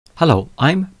Hello,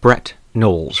 I'm Brett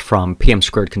Knowles from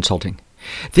PM2 Consulting.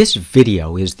 This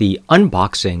video is the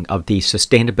unboxing of the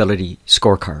Sustainability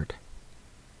Scorecard.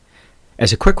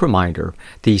 As a quick reminder,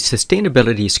 the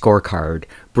Sustainability Scorecard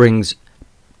brings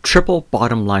triple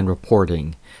bottom line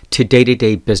reporting to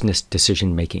day-to-day business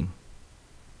decision making.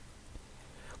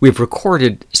 We've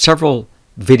recorded several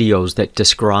videos that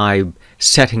describe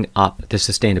setting up the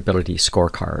Sustainability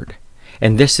Scorecard.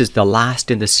 And this is the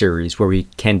last in the series where we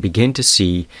can begin to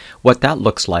see what that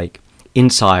looks like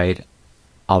inside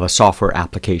of a software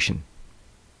application.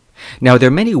 Now, there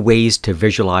are many ways to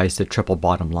visualize the triple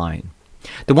bottom line.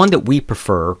 The one that we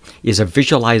prefer is a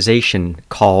visualization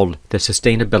called the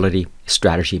Sustainability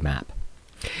Strategy Map.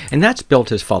 And that's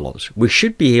built as follows. We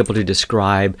should be able to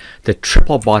describe the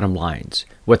triple bottom lines,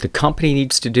 what the company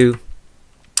needs to do,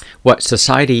 what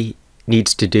society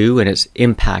needs to do and its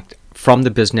impact from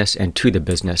the business and to the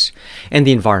business, and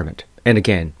the environment. And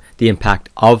again, the impact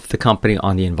of the company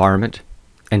on the environment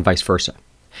and vice versa.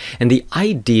 And the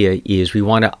idea is we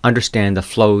want to understand the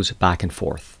flows back and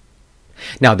forth.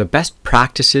 Now, the best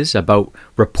practices about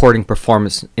reporting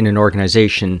performance in an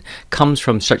organization comes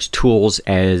from such tools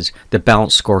as the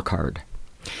Balanced Scorecard.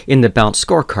 In the Balanced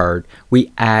Scorecard,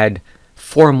 we add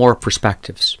 4 more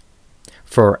perspectives.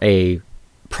 For a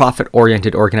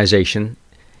profit-oriented organization,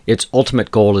 its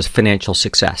ultimate goal is financial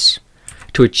success.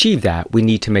 To achieve that, we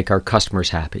need to make our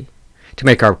customers happy. To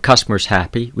make our customers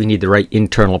happy, we need the right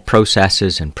internal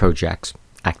processes and projects,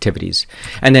 activities.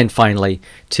 And then finally,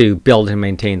 to build and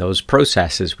maintain those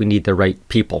processes, we need the right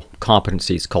people,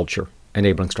 competencies, culture,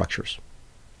 enabling structures.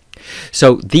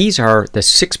 So these are the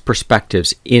 6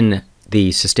 perspectives in the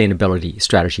Sustainability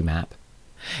Strategy Map.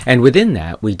 And within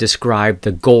that, we describe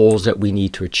the goals that we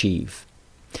need to achieve.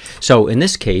 So in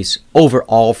this case,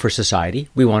 overall for society,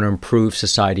 we want to improve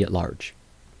society at large.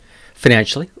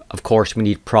 Financially, of course, we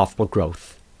need profitable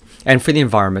growth. And for the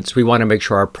environments, we want to make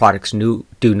sure our products do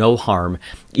no harm,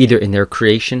 either in their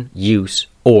creation, use,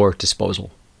 or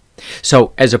disposal.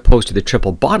 So as opposed to the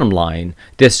triple bottom line,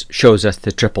 this shows us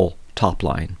the triple top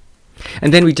line.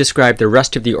 And then we describe the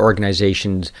rest of the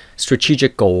organization's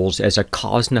strategic goals as a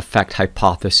cause and effect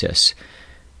hypothesis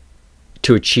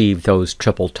to achieve those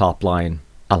triple top line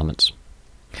elements.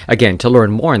 Again, to learn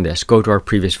more on this, go to our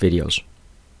previous videos.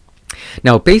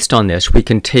 Now, based on this, we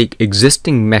can take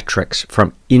existing metrics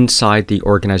from inside the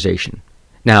organization.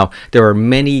 Now, there are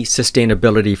many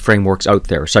sustainability frameworks out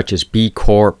there, such as B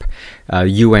Corp,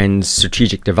 UN's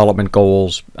Strategic Development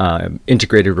Goals,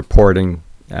 Integrated Reporting,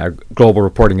 Global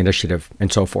Reporting Initiative,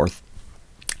 and so forth.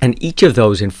 And each of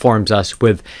those informs us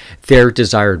with their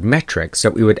desired metrics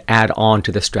that we would add on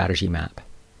to the strategy map.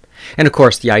 And of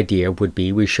course, the idea would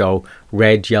be we show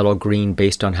red, yellow, green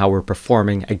based on how we're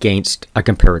performing against a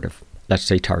comparative, let's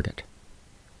say target.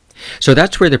 So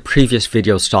that's where the previous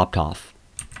video stopped off.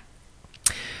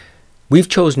 We've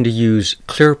chosen to use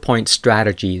Clearpoint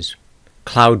Strategies,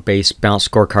 cloud-based Balanced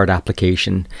Scorecard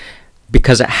application,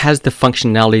 because it has the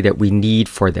functionality that we need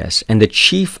for this, and the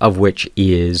chief of which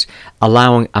is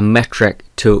allowing a metric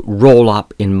to roll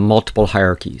up in multiple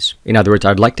hierarchies. In other words,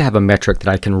 I'd like to have a metric that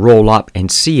I can roll up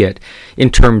and see it in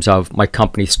terms of my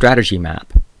company strategy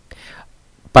map.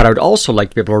 But I would also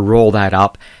like to be able to roll that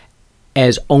up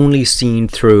as only seen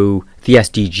through the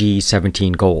SDG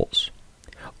 17 goals,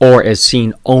 or as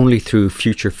seen only through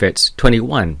Future Fit's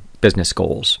 21 business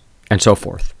goals, and so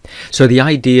forth. So the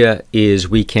idea is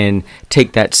we can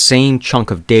take that same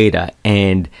chunk of data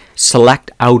and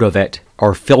select out of it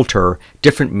or filter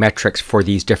different metrics for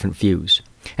these different views.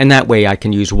 And that way I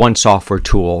can use one software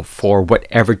tool for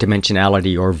whatever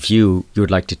dimensionality or view you would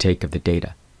like to take of the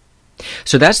data.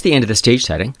 So that's the end of the stage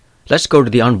setting. Let's go to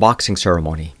the unboxing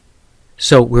ceremony.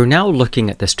 So we're now looking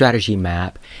at the strategy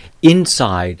map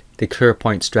inside the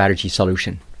Clearpoint strategy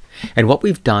solution. And what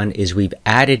we've done is we've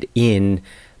added in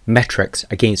metrics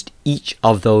against each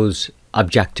of those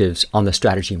objectives on the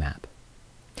strategy map.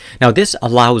 Now, this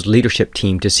allows leadership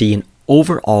team to see an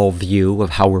overall view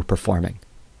of how we're performing.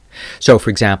 So,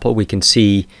 for example, we can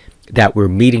see that we're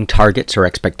meeting targets or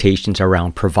expectations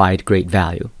around provide great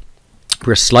value.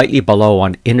 We're slightly below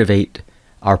on innovate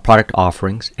our product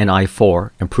offerings, and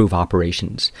I4, improve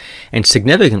operations, and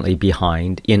significantly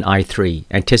behind in I3,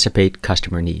 anticipate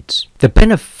customer needs. The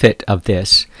benefit of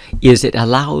this is it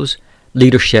allows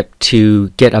leadership to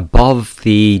get above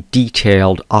the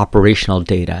detailed operational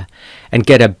data and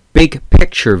get a big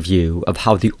picture view of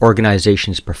how the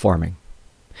organization is performing.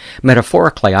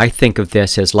 Metaphorically, I think of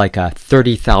this as like a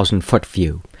 30,000-foot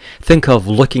view. Think of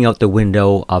looking out the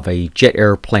window of a jet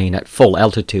airplane at full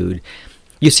altitude.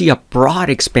 You see a broad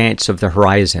expanse of the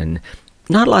horizon,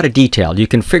 not a lot of detail. You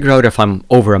can figure out if I'm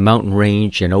over a mountain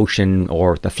range, an ocean,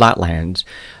 or the flatlands,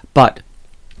 but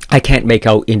I can't make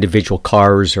out individual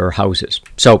cars or houses.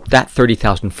 So that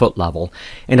 30,000 foot level,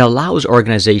 and allows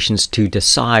organizations to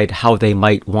decide how they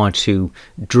might want to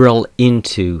drill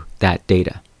into that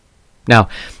data. Now,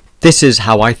 this is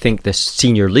how I think the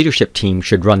senior leadership team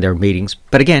should run their meetings,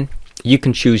 but again, you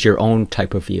can choose your own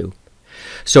type of view.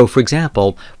 So for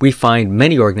example, we find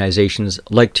many organizations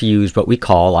like to use what we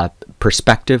call a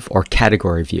perspective or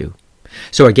category view.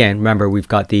 So again, remember, we've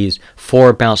got these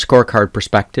 4 balanced scorecard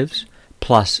perspectives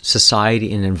plus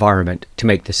society and environment to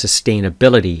make the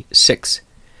sustainability 6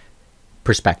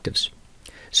 perspectives.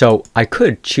 So I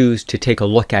could choose to take a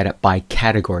look at it by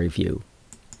category view.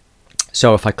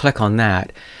 So if I click on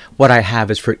that, what I have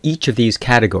is for each of these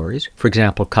categories, for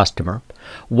example, customer,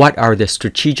 what are the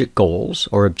strategic goals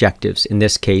or objectives, in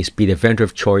this case, be the vendor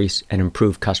of choice and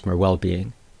improve customer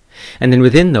well-being. And then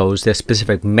within those, the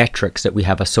specific metrics that we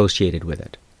have associated with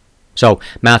it. So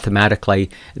mathematically,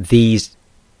 these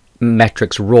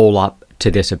metrics roll up to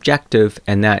this objective,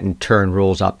 and that in turn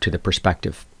rolls up to the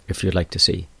perspective, if you'd like to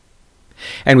see.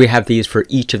 And we have these for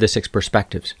each of the 6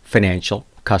 perspectives: financial,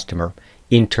 customer,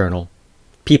 internal,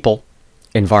 people,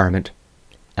 environment,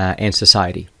 and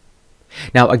society.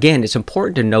 Now again, it's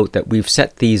important to note that we've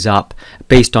set these up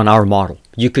based on our model.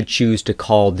 You could choose to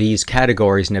call these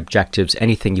categories and objectives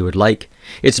anything you would like.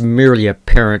 It's merely a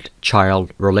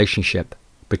parent-child relationship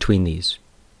between these.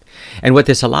 And what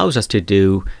this allows us to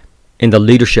do in the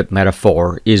leadership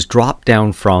metaphor is drop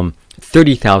down from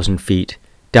 30,000 feet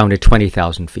down to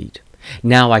 20,000 feet.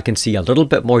 Now I can see a little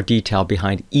bit more detail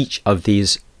behind each of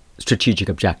these strategic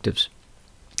objectives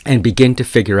and begin to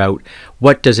figure out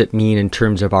what does it mean in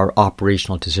terms of our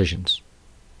operational decisions.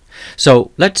 So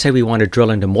let's say we want to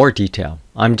drill into more detail.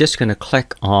 I'm just going to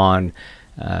click on,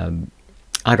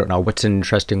 I don't know, what's an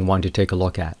interesting one to take a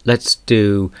look at. Let's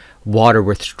do water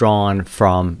withdrawn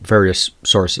from various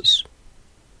sources.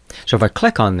 So if I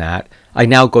click on that, I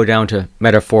now go down to,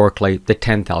 metaphorically, the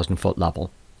 10,000 foot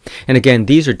level. And again,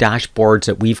 these are dashboards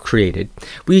that we've created.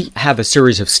 We have a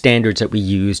series of standards that we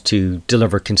use to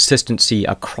deliver consistency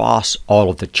across all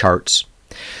of the charts.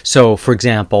 So for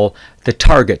example, the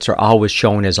targets are always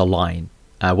shown as a line,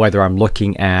 whether I'm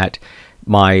looking at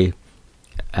my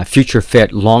future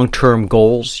fit long-term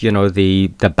goals, you know, the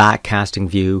backcasting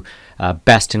view,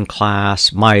 best in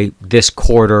class, my this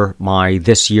quarter, my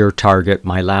this year target,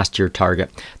 my last year target.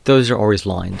 Those are always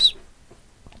lines.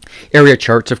 Area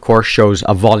charts, of course, shows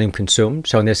a volume consumed.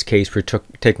 So in this case, we're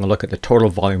taking a look at the total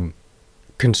volume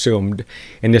consumed,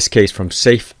 in this case from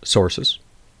safe sources.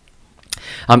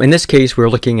 In this case, we're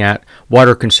looking at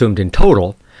water consumed in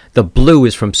total. The blue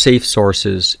is from safe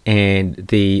sources, and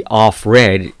the off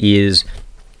red is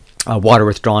water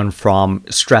withdrawn from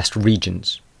stressed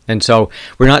regions. And so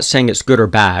we're not saying it's good or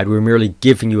bad. We're merely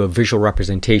giving you a visual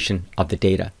representation of the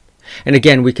data. And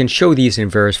again, we can show these in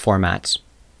various formats.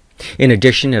 In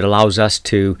addition, it allows us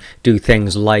to do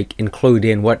things like include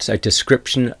in what's a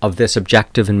description of this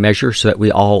objective and measure so that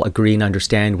we all agree and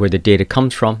understand where the data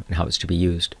comes from and how it's to be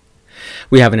used.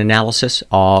 We have an analysis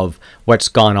of what's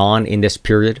gone on in this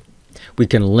period. We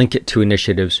can link it to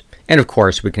initiatives, and of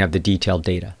course we can have the detailed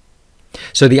data.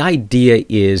 So the idea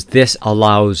is this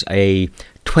allows a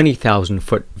 20,000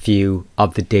 foot view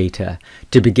of the data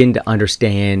to begin to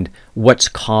understand what's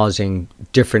causing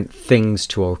different things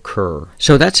to occur.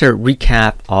 So that's a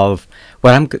recap of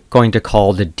what I'm going to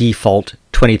call the default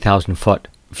 20,000 foot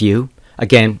view.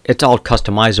 Again, it's all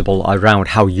customizable around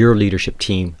how your leadership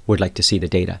team would like to see the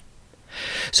data.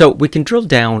 So we can drill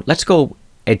down. Let's go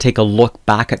and take a look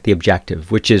back at the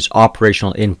objective, which is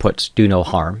operational inputs do no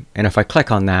harm. And if I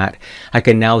click on that, I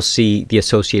can now see the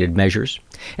associated measures.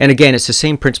 And again, it's the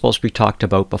same principles we talked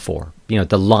about before. You know,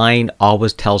 the line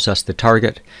always tells us the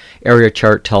target. Area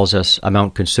chart tells us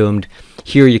amount consumed.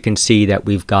 Here you can see that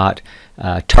we've got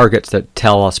targets that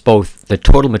tell us both the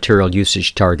total material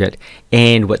usage target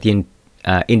and what the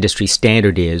industry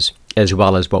standard is, as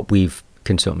well as what we've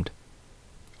consumed.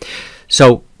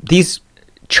 So these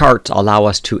charts allow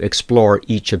us to explore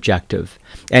each objective,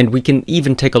 and we can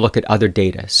even take a look at other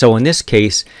data. So in this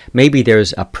case, maybe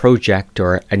there's a project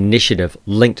or initiative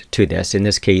linked to this. In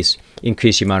this case,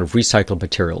 increase the amount of recycled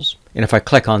materials. And if I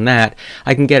click on that,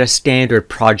 I can get a standard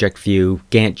project view,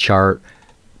 Gantt chart,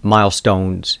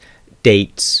 milestones,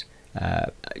 dates,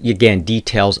 again,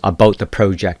 details about the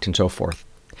project and so forth.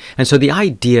 And so the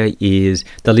idea is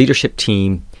the leadership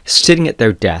team sitting at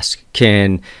their desk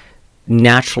can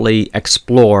naturally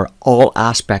explore all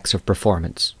aspects of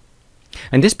performance.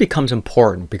 And this becomes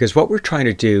important because what we're trying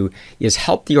to do is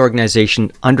help the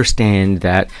organization understand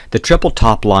that the triple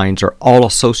top lines are all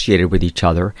associated with each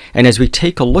other. And as we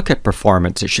take a look at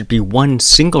performance, it should be one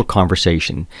single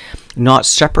conversation, not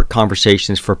separate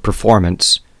conversations for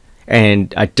performance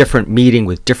and a different meeting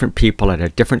with different people at a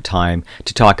different time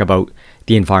to talk about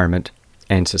the environment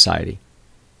and society.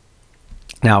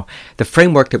 Now, the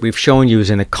framework that we've shown you is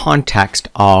in the context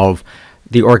of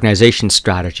the organization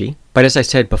strategy. But as I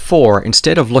said before,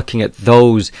 instead of looking at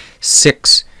those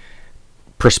 6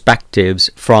 perspectives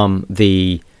from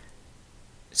the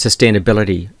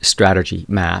sustainability strategy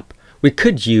map, we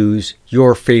could use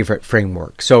your favorite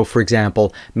framework. So for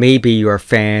example, maybe you're a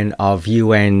fan of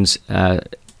UN's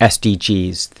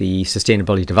SDGs, the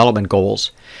Sustainability Development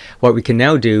Goals. What we can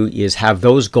now do is have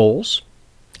those goals,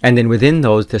 and then within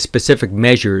those, the specific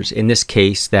measures, in this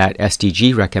case, that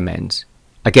SDG recommends.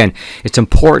 Again, it's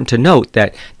important to note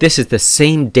that this is the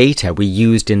same data we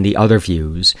used in the other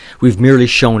views. We've merely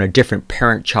shown a different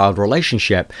parent-child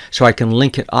relationship so I can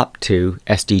link it up to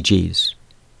SDGs.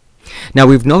 Now,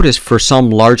 we've noticed for some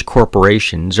large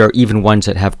corporations, or even ones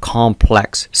that have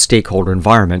complex stakeholder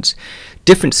environments,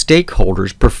 different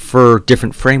stakeholders prefer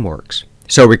different frameworks.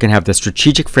 So we can have the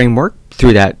strategic framework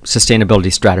through that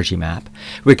sustainability strategy map.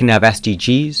 We can have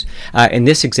SDGs. In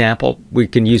this example, we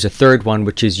can use a third one,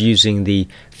 which is using the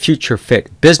future fit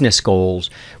business goals,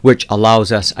 which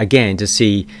allows us, again, to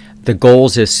see the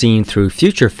goals as seen through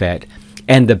future fit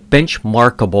and the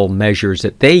benchmarkable measures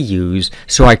that they use,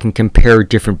 so I can compare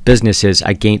different businesses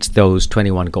against those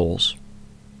 21 goals.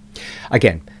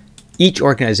 Again, each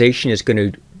organization is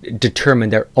going to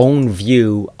determine their own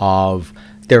view of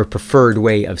their preferred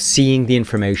way of seeing the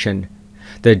information.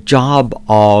 The job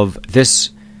of this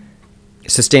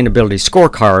sustainability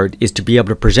scorecard is to be able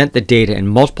to present the data in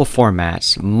multiple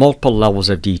formats, multiple levels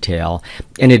of detail,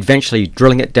 and eventually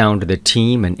drilling it down to the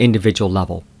team and individual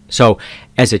level. So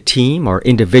as a team or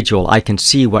individual, I can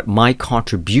see what my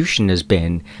contribution has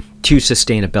been to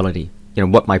sustainability.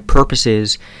 What my purpose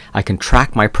is. I can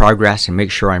track my progress and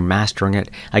make sure I'm mastering it.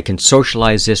 I can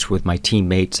socialize this with my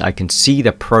teammates. I can see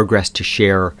the progress to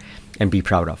share and be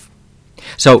proud of.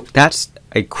 So that's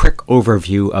a quick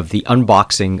overview of the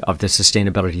unboxing of the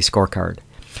Sustainability Scorecard.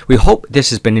 We hope this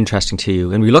has been interesting to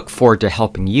you, and we look forward to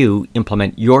helping you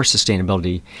implement your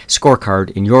Sustainability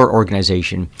Scorecard in your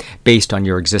organization based on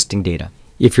your existing data.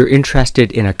 If you're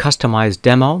interested in a customized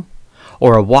demo,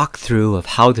 or a walkthrough of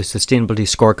how the Sustainability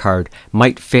Scorecard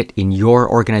might fit in your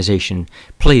organization,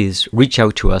 please reach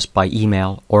out to us by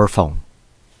email or phone.